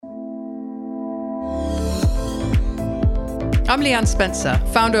I'm Leanne Spencer,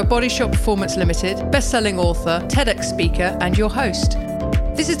 founder of Body Shop Performance Limited, best-selling author, TEDx speaker, and your host.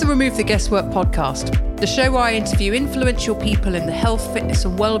 This is the Remove the Guesswork podcast, the show where I interview influential people in the health, fitness,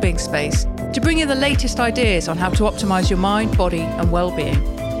 and well-being space to bring you the latest ideas on how to optimize your mind, body, and well-being.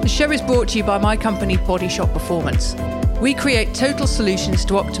 The show is brought to you by my company, Body Shop Performance. We create total solutions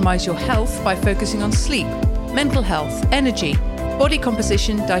to optimize your health by focusing on sleep, mental health, energy, body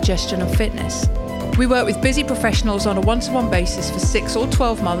composition, digestion, and fitness. We work with busy professionals on a one-to-one basis for 6 or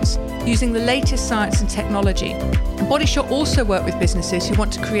 12 months using the latest science and technology. And Body Shop also work with businesses who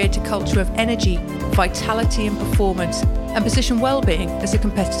want to create a culture of energy, vitality and performance and position well-being as a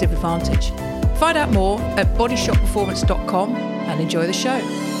competitive advantage. Find out more at bodyshopperformance.com and enjoy the show.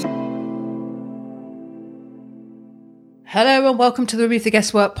 Hello and welcome to the Remove the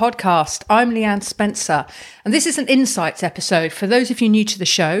Guesswork podcast. I'm Leanne Spencer and this is an Insights episode. For those of you new to the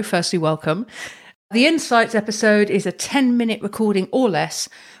show, firstly, welcome. The Insights episode is a 10-minute recording or less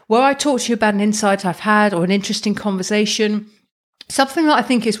where I talk to you about an insight I've had or an interesting conversation, something that I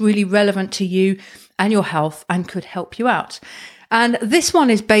think is really relevant to you and your health and could help you out. And this one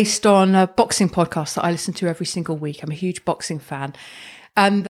is based on a boxing podcast that I listen to every single week. I'm a huge boxing fan.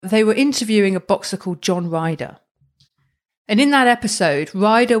 And they were interviewing a boxer called John Ryder. And in that episode,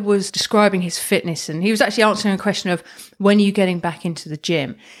 Ryder was describing his fitness and he was actually answering a question of when are you getting back into the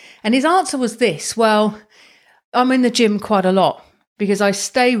gym? And his answer was this: well, I'm in the gym quite a lot because I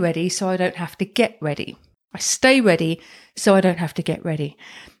stay ready so I don't have to get ready. I stay ready so I don't have to get ready.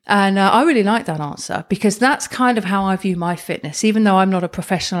 And I really like that answer because that's kind of how I view my fitness. Even though I'm not a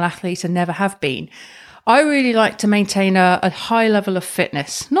professional athlete and never have been, I really like to maintain a high level of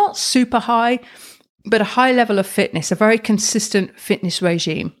fitness, not super high, but a high level of fitness, a very consistent fitness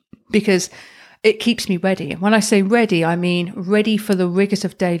regime, because it keeps me ready. When I say ready, I mean ready for the rigors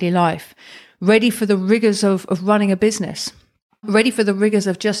of daily life, ready for the rigors of running a business, ready for the rigors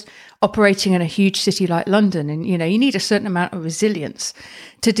of just operating in a huge city like London. And, you know, you need a certain amount of resilience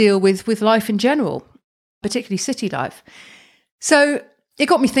to deal with life in general, particularly city life. So it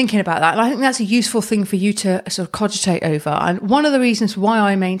got me thinking about that. And I think that's a useful thing for you to sort of cogitate over. And one of the reasons why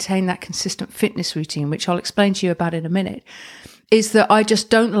I maintain that consistent fitness routine, which I'll explain to you about in a minute, is that I just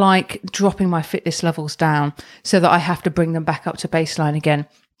don't like dropping my fitness levels down so that I have to bring them back up to baseline again.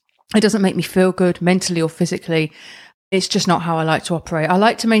 It doesn't make me feel good mentally or physically. It's just not how I like to operate. I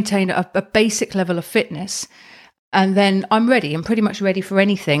like to maintain a basic level of fitness, and then I'm ready. I'm pretty much ready for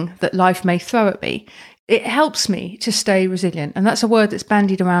anything that life may throw at me. It helps me to stay resilient. And that's a word that's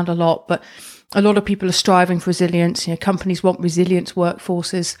bandied around a lot, but a lot of people are striving for resilience. You know, companies want resilience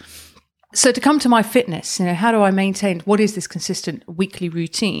workforces. So to come to my fitness, you know, how do I maintain, what is this consistent weekly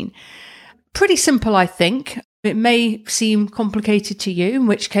routine? Pretty simple, I think. It may seem complicated to you, in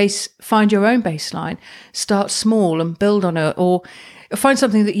which case find your own baseline, start small and build on it, or find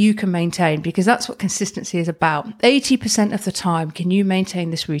something that you can maintain, because that's what consistency is about. 80% of the time, can you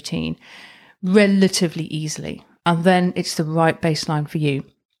maintain this routine relatively easily? And then it's the right baseline for you.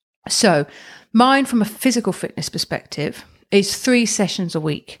 So mine, from a physical fitness perspective, is 3 sessions a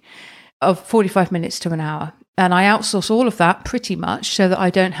week of 45 minutes to an hour. And I outsource all of that pretty much so that I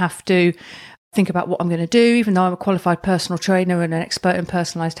don't have to think about what I'm going to do. Even though I'm a qualified personal trainer and an expert in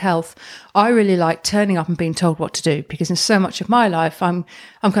personalized health, I really like turning up and being told what to do, because in so much of my life, I'm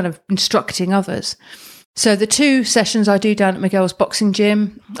kind of instructing others. So the 2 sessions I do down at Miguel's boxing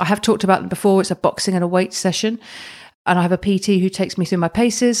gym, I have talked about them before. It's a boxing and a weight session. And I have a PT who takes me through my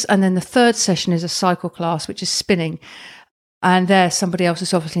paces. And then the 3rd session is a cycle class, which is spinning. And there, somebody else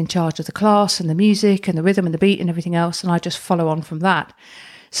is obviously in charge of the class and the music and the rhythm and the beat and everything else. And I just follow on from that.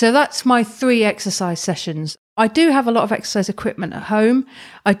 So that's my 3 exercise sessions. I do have a lot of exercise equipment at home.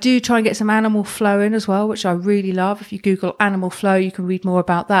 I do try and get some animal flow in as well, which I really love. If you Google animal flow, you can read more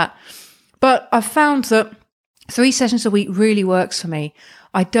about that. But I've found that 3 sessions a week really works for me.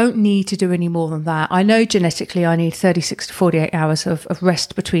 I don't need to do any more than that. I know genetically I need 36 to 48 hours of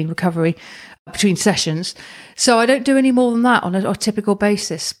rest between recovery, between sessions. So I don't do any more than that on a typical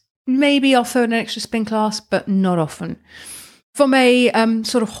basis. Maybe I'll throw in an extra spin class, but not often. From a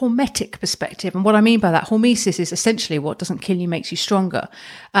sort of hormetic perspective, and what I mean by that, hormesis is essentially what doesn't kill you makes you stronger.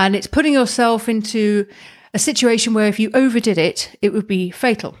 And it's putting yourself into a situation where if you overdid it, it would be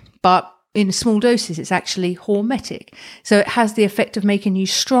fatal. But in small doses, it's actually hormetic. So it has the effect of making you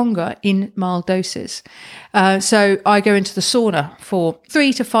stronger in mild doses. So I go into the sauna for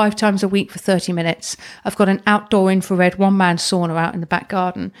 3 to 5 times a week for 30 minutes. I've got an outdoor infrared one-man sauna out in the back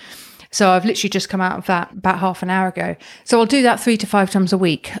garden. So I've literally just come out of that about half an hour ago. So I'll do that 3 to 5 times a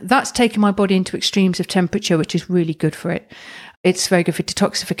week. That's taking my body into extremes of temperature, which is really good for it. It's very good for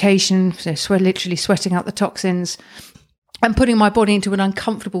detoxification, so literally sweating out the toxins. and putting my body into an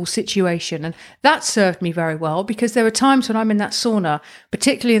uncomfortable situation. And that served me very well, because there are times when I'm in that sauna,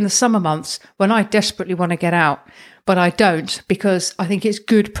 particularly in the summer months, when I desperately want to get out, but I don't, because I think it's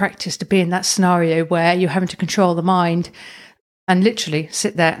good practice to be in that scenario where you're having to control the mind and literally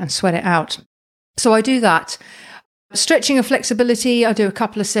sit there and sweat it out. So I do that. Stretching and flexibility, I do a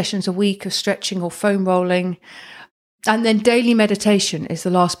couple of sessions a week of stretching or foam rolling. And then daily meditation is the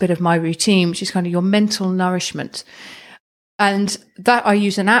last bit of my routine, which is kind of your mental nourishment. And that I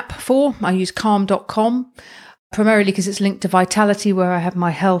use an app for. I use calm.com, primarily because it's linked to Vitality, where I have my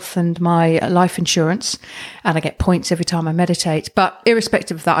health and my life insurance, and I get points every time I meditate. But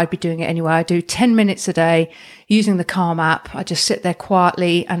irrespective of that, I'd be doing it anyway. I do 10 minutes a day using the Calm app. I just sit there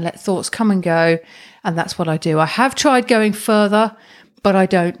quietly and let thoughts come and go. And that's what I do. I have tried going further, but I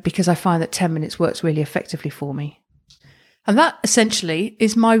don't, because I find that 10 minutes works really effectively for me. And that essentially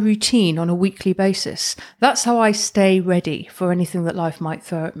is my routine on a weekly basis. That's how I stay ready for anything that life might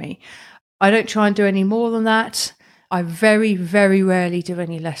throw at me. I don't try and do any more than that. I very, very rarely do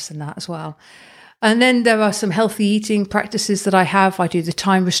any less than that as well. And then there are some healthy eating practices that I have. I do the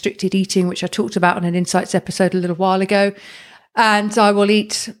time-restricted eating, which I talked about on an Insights episode a little while ago. And I will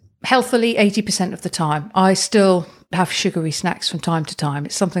eat healthily 80% of the time. I still have sugary snacks from time to time.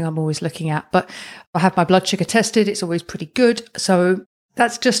 It's something I'm always looking at, but I have my blood sugar tested. It's always pretty good. So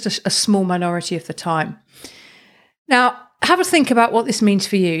that's just a small minority of the time. Now, have a think about what this means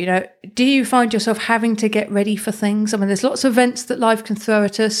for you. You know, do you find yourself having to get ready for things? I mean, there's lots of events that life can throw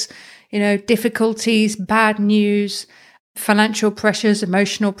at us, you know, difficulties, bad news, financial pressures,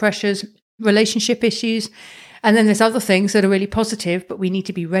 emotional pressures, relationship issues. And then there's other things that are really positive, but we need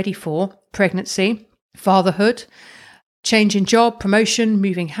to be ready for: pregnancy, fatherhood, change in job, promotion,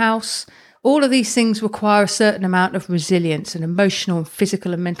 moving house. All of these things require a certain amount of resilience and emotional and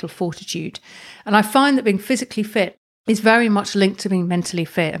physical and mental fortitude. And I find that being physically fit is very much linked to being mentally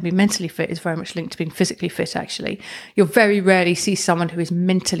fit. And being mentally fit is very much linked to being physically fit, actually. You'll very rarely see someone who is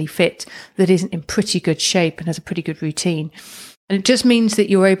mentally fit that isn't in pretty good shape and has a pretty good routine. And it just means that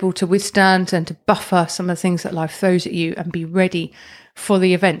you're able to withstand and to buffer some of the things that life throws at you and be ready for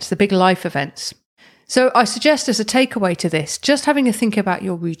the events, the big life events. So I suggest, as a takeaway to this, just having a think about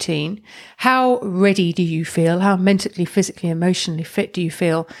your routine. How ready do you feel? How mentally, physically, emotionally fit do you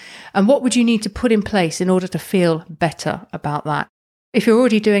feel? And what would you need to put in place in order to feel better about that? If you're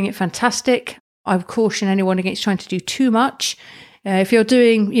already doing it, fantastic. I would caution anyone against trying to do too much. If you're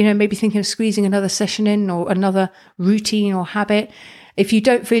doing, maybe thinking of squeezing another session in or another routine or habit, if you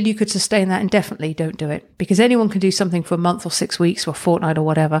don't feel you could sustain that indefinitely, don't do it, because anyone can do something for a month or 6 weeks or a fortnight or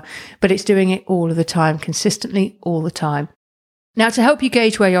whatever, but it's doing it all of the time, consistently, all the time. Now, to help you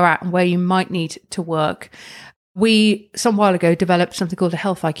gauge where you're at and where you might need to work, we, some while ago, developed something called a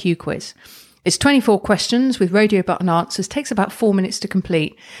Health IQ quiz. It's 24 questions with radio button answers, takes about 4 minutes to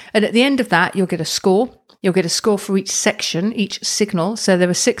complete. And at the end of that, you'll get a score. You'll get a score for each section, each signal. So there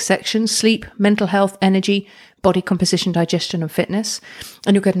are 6 sections: sleep, mental health, energy, body composition, digestion, and fitness.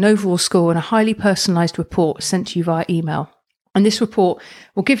 And you'll get an overall score and a highly personalized report sent to you via email. And this report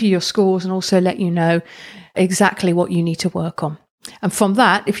will give you your scores and also let you know exactly what you need to work on. And from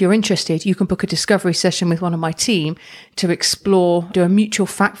that, if you're interested, you can book a discovery session with one of my team to explore, do a mutual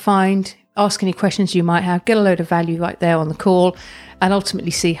fact find, ask any questions you might have, get a load of value right there on the call, and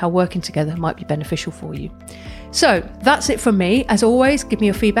ultimately see how working together might be beneficial for you. So that's it from me. As always, give me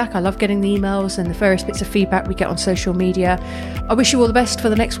your feedback. I love getting the emails and the various bits of feedback we get on social media. I wish you all the best for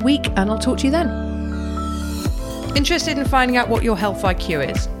the next week, and I'll talk to you then. Interested in finding out what your Health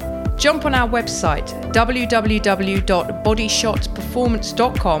IQ is? Jump on our website,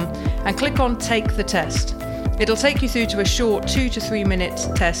 www.bodyshotperformance.com, and click on Take the Test. It'll take you through to a short 2 to 3 minute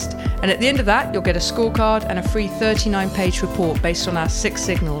test, and at the end of that, you'll get a scorecard and a free 39-page report based on our 6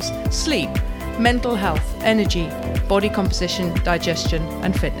 signals: sleep, mental health, energy, body composition, digestion,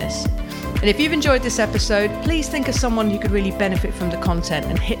 and fitness. And if you've enjoyed this episode, please think of someone who could really benefit from the content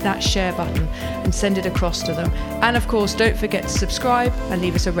and hit that share button and send it across to them. And of course, don't forget to subscribe and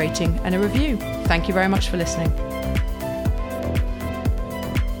leave us a rating and a review. Thank you very much for listening.